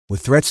With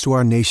threats to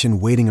our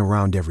nation waiting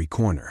around every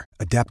corner,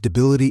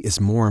 adaptability is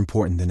more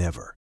important than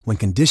ever. When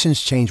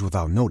conditions change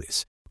without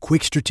notice,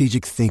 quick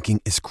strategic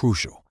thinking is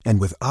crucial.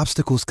 And with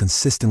obstacles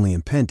consistently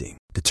impending,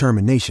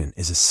 determination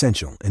is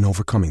essential in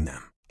overcoming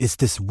them. It's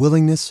this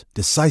willingness,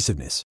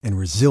 decisiveness, and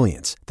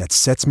resilience that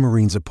sets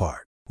Marines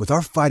apart. With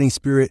our fighting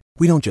spirit,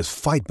 we don't just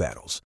fight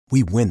battles,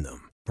 we win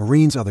them.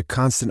 Marines are the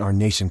constant our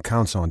nation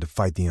counts on to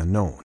fight the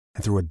unknown.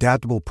 And through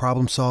adaptable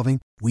problem solving,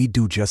 we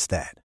do just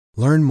that.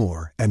 Learn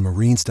more at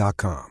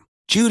marines.com.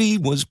 Judy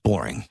was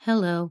boring.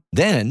 Hello.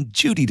 Then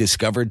Judy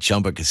discovered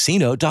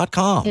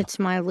ChumbaCasino.com. It's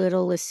my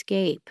little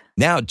escape.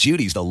 Now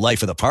Judy's the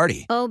life of the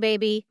party. Oh,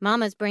 baby,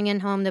 mama's bringing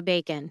home the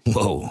bacon.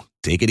 Whoa,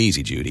 take it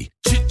easy, Judy.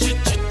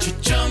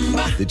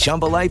 The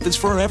Chumba life is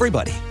for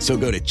everybody. So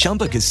go to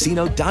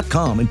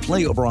ChumbaCasino.com and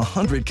play over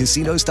 100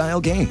 casino-style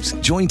games.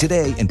 Join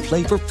today and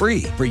play for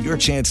free for your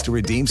chance to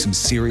redeem some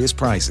serious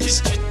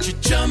prizes.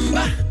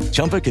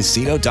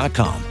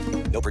 ChumbaCasino.com.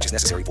 No purchase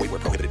necessary. Void where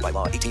prohibited by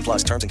law. 18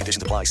 plus terms and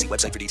conditions apply. See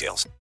website for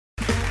details.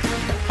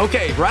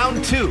 Okay,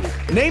 round two.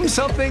 Name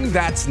something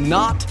that's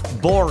not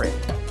boring.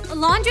 A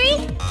laundry?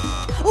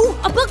 Ooh,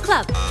 a book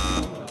club.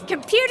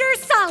 Computer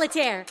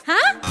solitaire,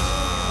 huh?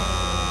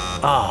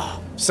 Ah,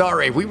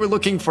 sorry. We were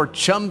looking for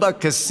Chumba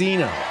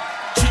Casino.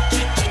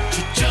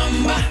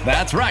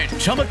 That's right.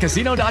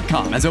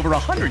 ChumbaCasino.com has over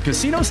 100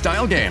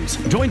 casino-style games.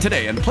 Join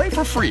today and play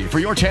for free for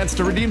your chance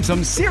to redeem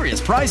some serious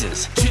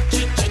prizes.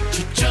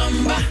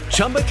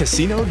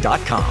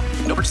 ChumbaCasino.com.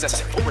 No purchase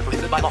necessary. Void where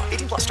prohibited by law.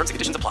 18 plus terms and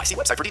conditions apply. See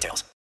website for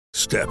details.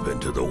 Step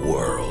into the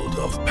world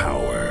of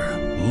power,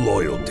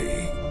 loyalty,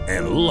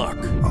 and luck.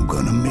 I'm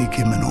gonna make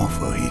him an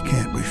offer he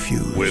can't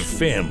refuse. With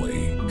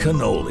family,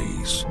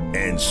 cannolis,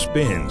 and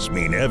spins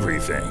mean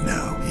everything.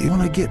 Now, you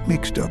wanna get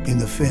mixed up in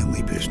the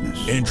family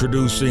business.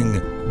 Introducing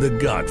The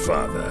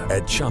Godfather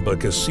at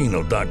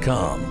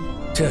ChumbaCasino.com.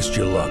 Test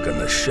your luck in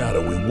the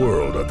shadowy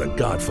world of The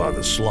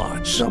Godfather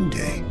slot.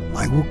 Someday,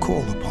 I will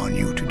call upon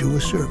you to do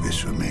a service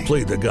for me.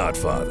 Play The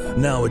Godfather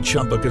now at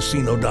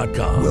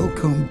ChumbaCasino.com.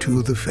 Welcome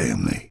to the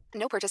family.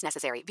 No purchase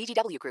necessary.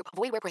 VGW Group.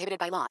 Void where prohibited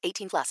by law.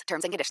 18 plus.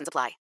 Terms and conditions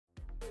apply.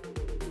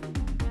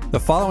 The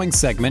following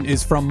segment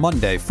is from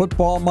Monday,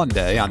 Football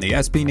Monday, on the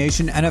SB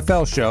Nation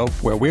NFL Show,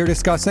 where we're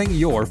discussing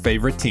your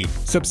favorite team.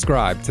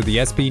 Subscribe to the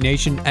SB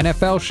Nation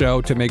NFL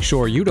Show to make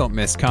sure you don't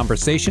miss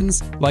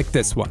conversations like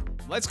this one.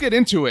 Let's get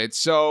into it.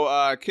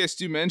 So,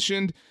 Kist, you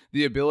mentioned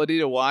the ability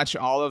to watch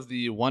all of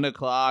the 1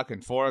 o'clock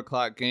and 4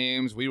 o'clock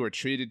games. We were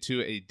treated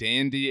to a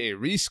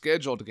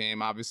rescheduled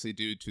game, obviously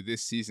due to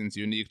this season's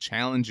unique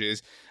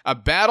challenges. A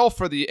battle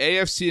for the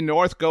AFC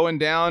North going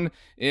down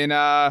in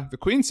the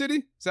Queen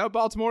City. Is that what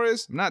Baltimore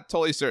is? I'm not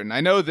totally certain.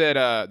 I know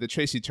that the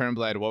Tracy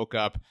Turnblad woke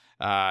up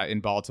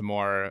in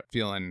Baltimore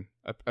feeling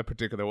a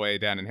particular way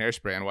down in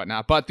Hairspray and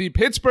whatnot. But the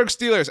Pittsburgh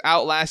Steelers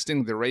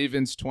outlasting the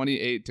Ravens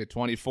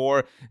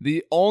 28-24,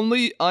 the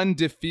only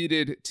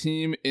undefeated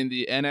team in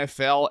the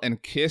NFL,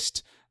 and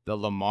Kist, the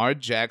Lamar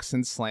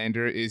Jackson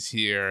slander is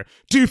here.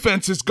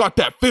 Defense has got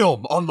that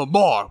film on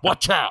Lamar.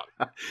 Watch out.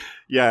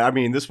 Yeah, I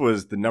mean, this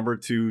was the number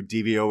 2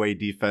 DVOA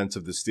defense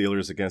of the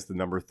Steelers against the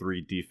number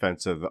 3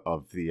 defense of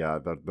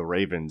the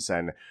Ravens.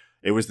 And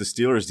it was the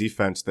Steelers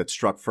defense that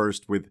struck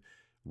first with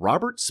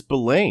Robert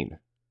Spillane.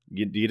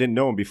 You didn't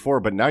know him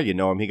before, but now you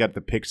know him. He got the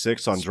pick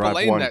 6 on drive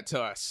 1. Explain that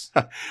to us.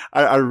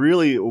 I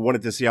really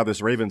wanted to see how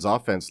this Ravens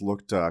offense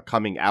looked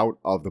coming out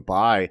of the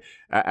bye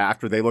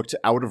after they looked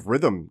out of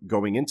rhythm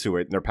going into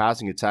it. And their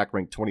passing attack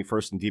ranked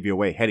 21st in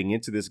DVOA heading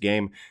into this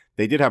game.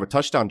 They did have a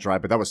touchdown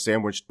drive, but that was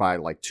sandwiched by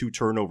like 2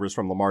 turnovers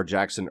from Lamar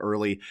Jackson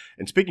early.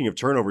 And speaking of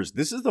turnovers,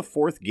 this is the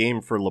 4th game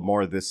for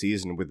Lamar this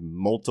season with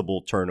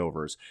multiple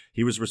turnovers.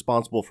 He was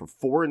responsible for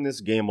 4 in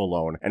this game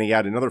alone, and he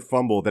had another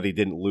fumble that he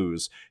didn't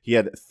lose. He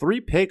had 3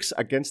 picks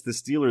against the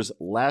Steelers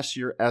last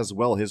year as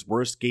well, his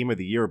worst game of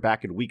the year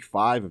back in week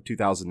 5 of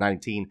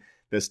 2019.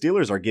 The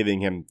Steelers are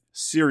giving him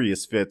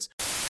serious fits.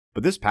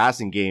 But this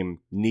passing game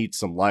needs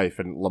some life,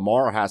 and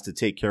Lamar has to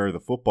take care of the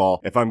football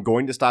if I'm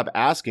going to stop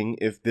asking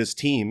if this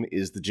team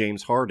is the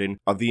James Harden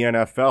of the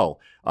NFL.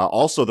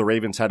 Also, the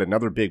Ravens had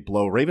another big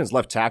blow. Ravens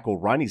left tackle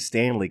Ronnie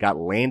Stanley got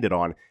landed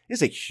on.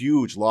 It's a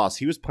huge loss.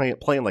 He was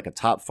playing like a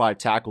top 5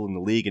 tackle in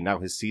the league, and now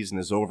his season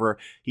is over.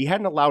 He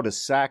hadn't allowed a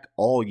sack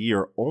all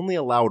year, only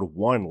allowed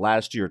 1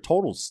 last year.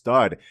 Total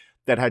stud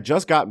that had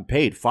just gotten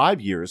paid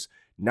 5 years.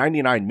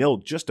 $99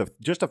 million just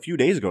a few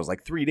days ago. It was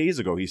like 3 days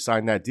ago he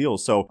signed that deal.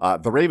 So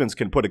the Ravens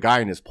can put a guy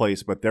in his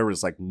place, but there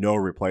was like no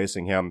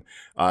replacing him.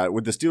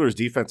 With the Steelers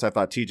defense, I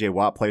thought TJ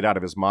Watt played out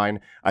of his mind.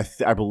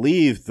 I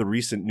believe the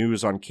recent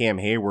news on Cam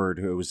Hayward,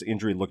 whose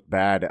injury looked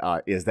bad,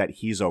 is that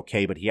he's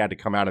okay, but he had to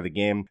come out of the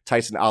game.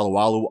 Tyson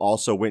Alualu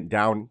also went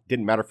down.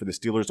 Didn't matter for the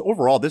Steelers.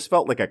 Overall, this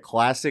felt like a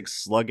classic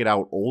slug it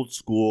out, old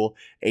school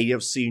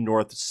AFC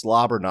North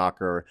slobber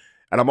knocker.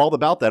 And I'm all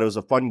about that. It was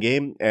a fun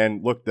game.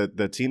 And look,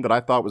 the team that I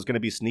thought was going to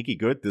be sneaky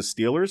good, the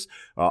Steelers,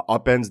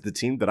 upends the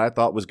team that I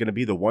thought was going to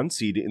be the 1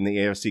 seed in the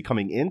AFC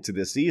coming into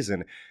this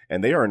season.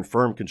 And they are in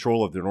firm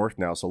control of the North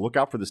now. So look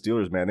out for the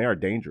Steelers, man. They are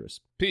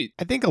dangerous. Pete.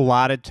 I think a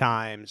lot of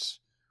times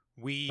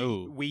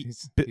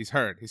He's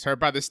hurt. He's hurt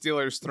by the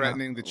Steelers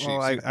threatening the Chiefs.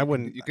 Well, I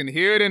wouldn't. You can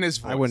hear it in his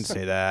voice. I wouldn't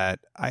say that.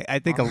 I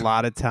think a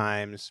lot of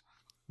times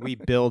we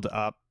build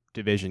up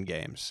division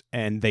games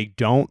and they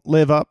don't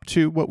live up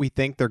to what we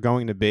think they're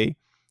going to be.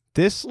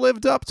 This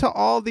lived up to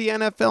all the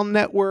NFL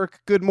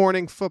Network Good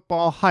Morning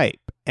Football hype.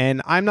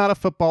 And I'm not a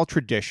football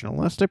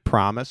traditionalist, I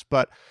promise.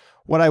 But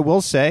what I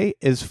will say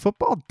is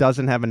football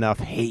doesn't have enough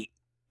hate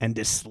and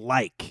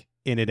dislike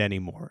in it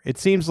anymore. It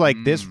seems like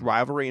this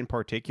rivalry in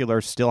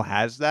particular still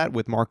has that,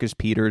 with Marcus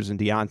Peters and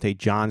Deontay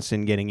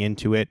Johnson getting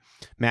into it.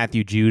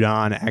 Matthew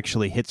Judon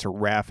actually hits a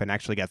ref and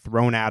actually got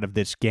thrown out of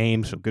this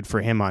game, so good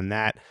for him on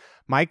that.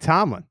 Mike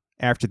Tomlin,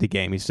 after the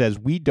game, he says,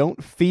 "We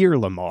don't fear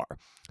Lamar."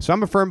 So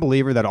I'm a firm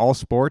believer that all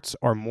sports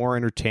are more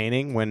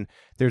entertaining when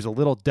there's a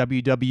little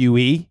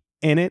WWE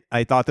in it.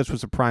 I thought this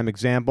was a prime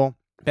example.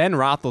 Ben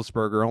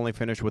Roethlisberger only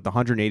finished with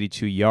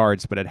 182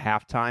 yards, but at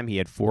halftime, he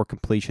had 4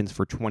 completions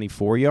for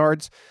 24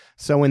 yards.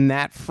 So in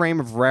that frame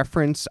of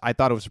reference, I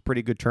thought it was a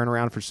pretty good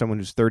turnaround for someone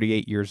who's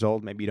 38 years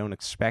old. Maybe you don't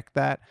expect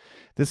that.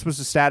 This was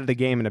the stat of the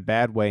game in a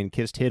bad way, and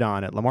Kist hit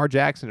on it. Lamar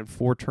Jackson had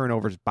 4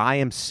 turnovers by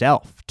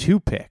himself, 2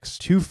 picks,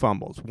 2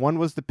 fumbles. One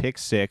was the pick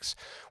 6,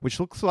 which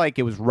looks like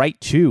it was right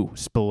to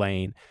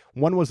Spillane.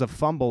 One was a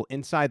fumble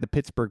inside the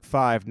Pittsburgh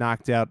 5,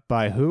 knocked out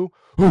by who?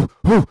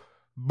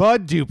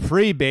 Bud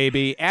Dupree,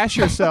 baby. Ask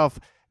yourself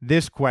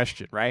this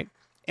question, right?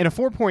 In a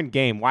 4-point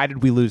game, why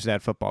did we lose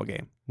that football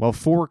game? Well,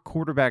 4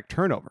 quarterback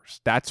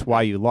turnovers. That's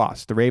why you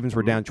lost. The Ravens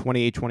were down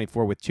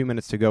 28-24 with 2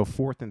 minutes to go,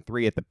 4th and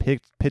 3 at the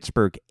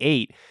Pittsburgh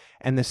 8,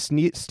 and the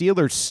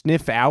Steelers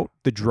sniff out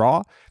the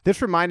draw.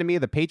 This reminded me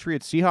of the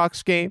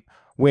Patriots-Seahawks game,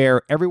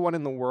 where everyone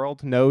in the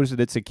world knows that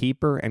it's a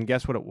keeper, and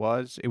guess what it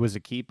was? It was a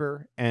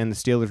keeper, and the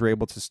Steelers were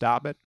able to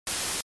stop it.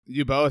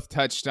 You both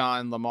touched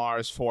on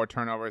Lamar's 4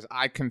 turnovers.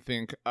 I can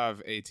think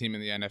of a team in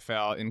the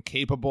NFL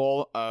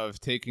incapable of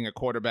taking a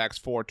quarterback's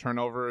 4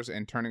 turnovers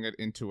and turning it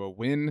into a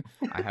win.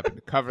 I happen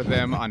to cover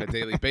them on a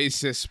daily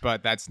basis,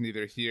 but that's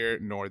neither here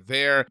nor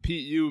there.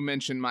 Pete, you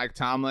mentioned Mike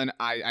Tomlin.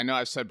 I know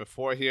I've said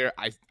before here,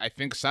 I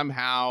think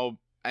somehow,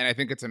 and I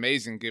think it's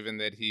amazing given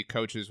that he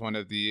coaches one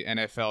of the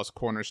NFL's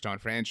cornerstone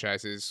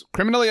franchises,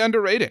 criminally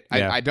underrated.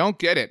 Yeah. I don't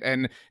get it.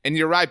 And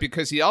you're right,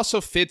 because he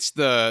also fits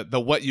the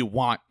what you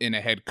want in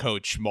a head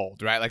coach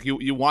mold, right? Like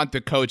you want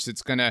the coach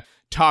that's going to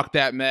talk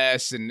that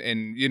mess and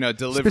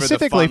deliver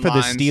specifically the fun for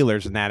lines. The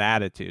Steelers and that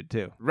attitude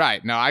too.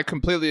 Right. No, I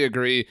completely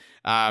agree.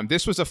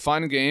 This was a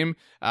fun game.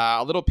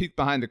 A little peek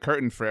behind the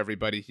curtain for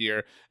everybody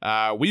here.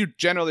 We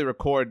generally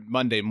record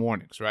Monday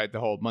mornings, right? The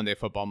whole Monday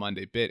Football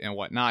Monday bit and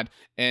whatnot.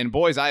 And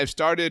boys, I've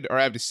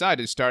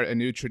decided to start a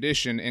new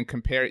tradition and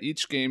compare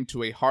each game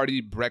to a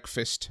hearty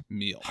breakfast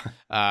meal.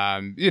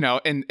 And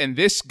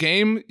this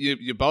game,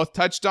 you both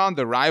touched on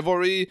the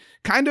rivalry,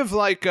 kind of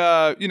like,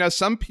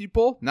 some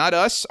people, not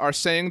us, are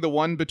saying the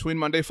one between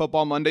Monday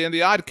Football Monday and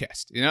the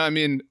Oddcast.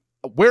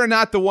 We're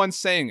not the ones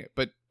saying it,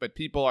 but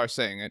people are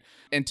saying it.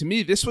 And to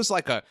me, this was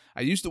like I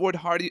used the word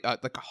hearty,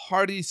 like a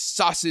hearty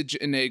sausage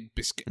and egg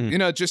biscuit.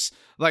 Just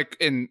like,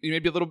 and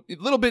maybe a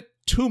little bit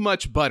too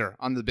much butter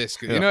on the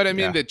biscuit. You know what I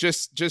mean? Yeah. That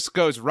just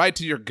goes right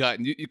to your gut,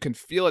 and you can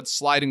feel it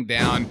sliding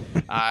down.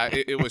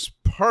 It was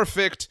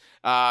perfect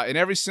in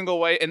every single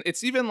way, and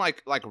it's even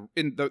like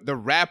in the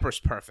wrapper's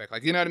perfect.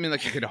 Like, you know what I mean?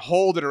 Like you could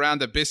hold it around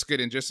the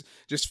biscuit and just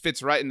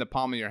fits right in the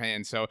palm of your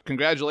hand. So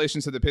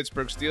congratulations to the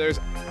Pittsburgh Steelers.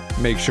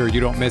 Make sure you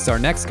don't miss our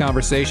next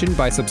conversation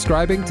by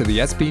subscribing to the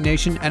SB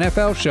Nation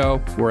NFL Show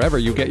wherever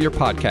you get your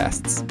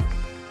podcasts.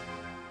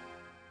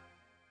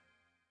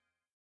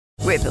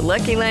 With the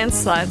Lucky Land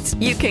Slots,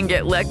 you can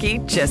get lucky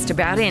just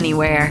about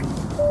anywhere.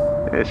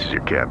 This is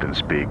your captain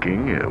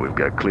speaking. We've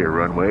got clear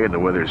runway and the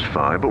weather's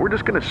fine, but we're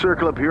just going to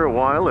circle up here a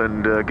while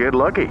and get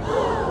lucky.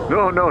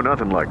 No,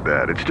 nothing like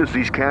that. It's just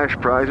these cash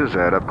prizes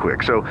add up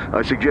quick. So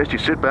I suggest you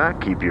sit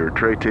back, keep your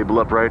tray table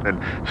upright, and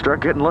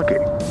start getting lucky.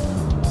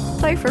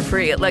 Play for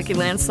free at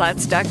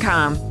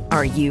LuckyLandSlots.com.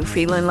 Are you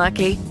feeling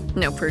lucky?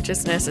 No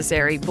purchase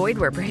necessary. Void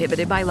where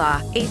prohibited by law.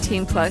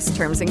 18+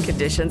 terms and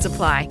conditions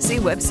apply. See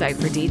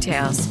website for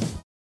details.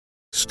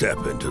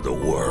 Step into the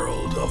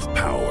world of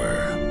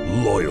power,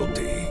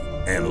 loyalty,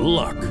 and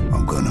luck.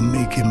 I'm gonna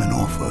make him an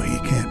offer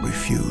he can't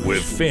refuse.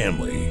 With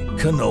family,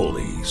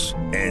 cannolis,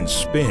 and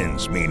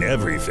spins mean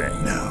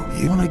everything. Now,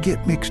 you wanna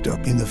get mixed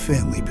up in the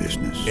family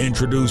business.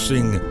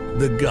 Introducing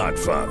The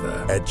Godfather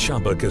at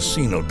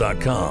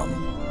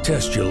ChumbaCasino.com.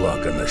 Test your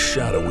luck in the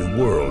shadowy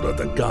world of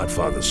The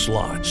Godfather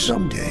slot.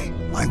 Someday,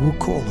 I will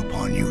call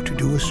upon you to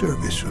do a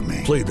service for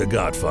me. Play The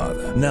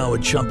Godfather, now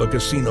at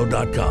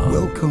ChumbaCasino.com.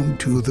 Welcome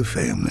to the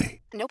family.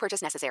 No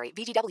purchase necessary.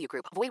 VGW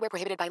Group. Void where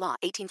prohibited by law.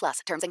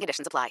 18+. Terms and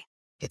conditions apply.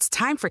 It's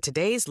time for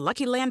today's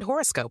Lucky Land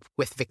horoscope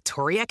with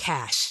Victoria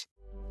Cash.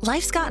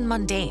 Life's gotten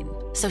mundane,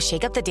 so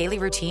shake up the daily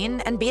routine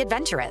and be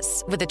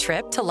adventurous with a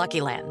trip to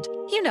Lucky Land.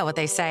 You know what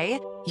they say.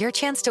 Your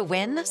chance to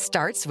win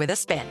starts with a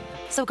spin.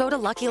 So go to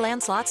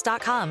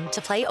LuckyLandSlots.com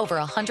to play over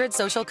 100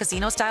 social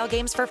casino-style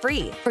games for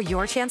free for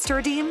your chance to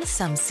redeem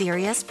some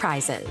serious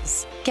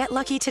prizes. Get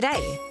lucky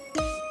today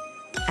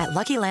at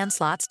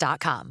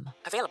LuckyLandSlots.com.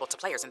 Available to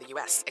players in the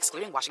U.S.,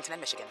 excluding Washington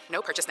and Michigan.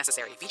 No purchase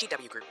necessary.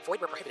 VGW Group.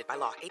 Void where prohibited by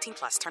law. 18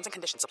 plus. Terms and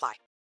conditions apply.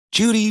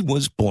 Judy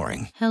was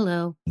boring.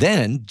 Hello.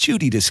 Then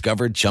Judy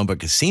discovered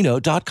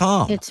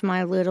ChumbaCasino.com. It's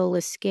my little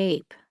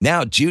escape.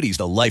 Now Judy's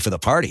the life of the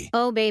party.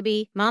 Oh,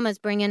 baby, mama's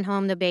bringing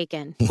home the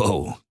bacon.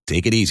 Whoa,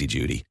 take it easy,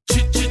 Judy.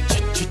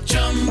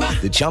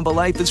 The Chumba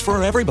life is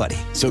for everybody.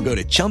 So go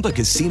to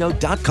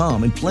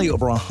ChumbaCasino.com and play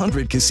over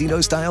 100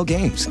 casino-style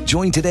games.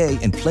 Join today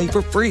and play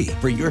for free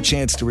for your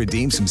chance to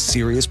redeem some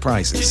serious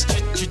prizes.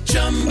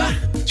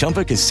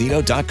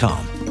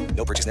 ChumbaCasino.com.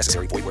 No purchase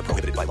necessary. Void where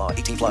prohibited by law.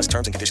 18 plus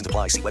terms and conditions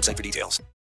apply. See website for details.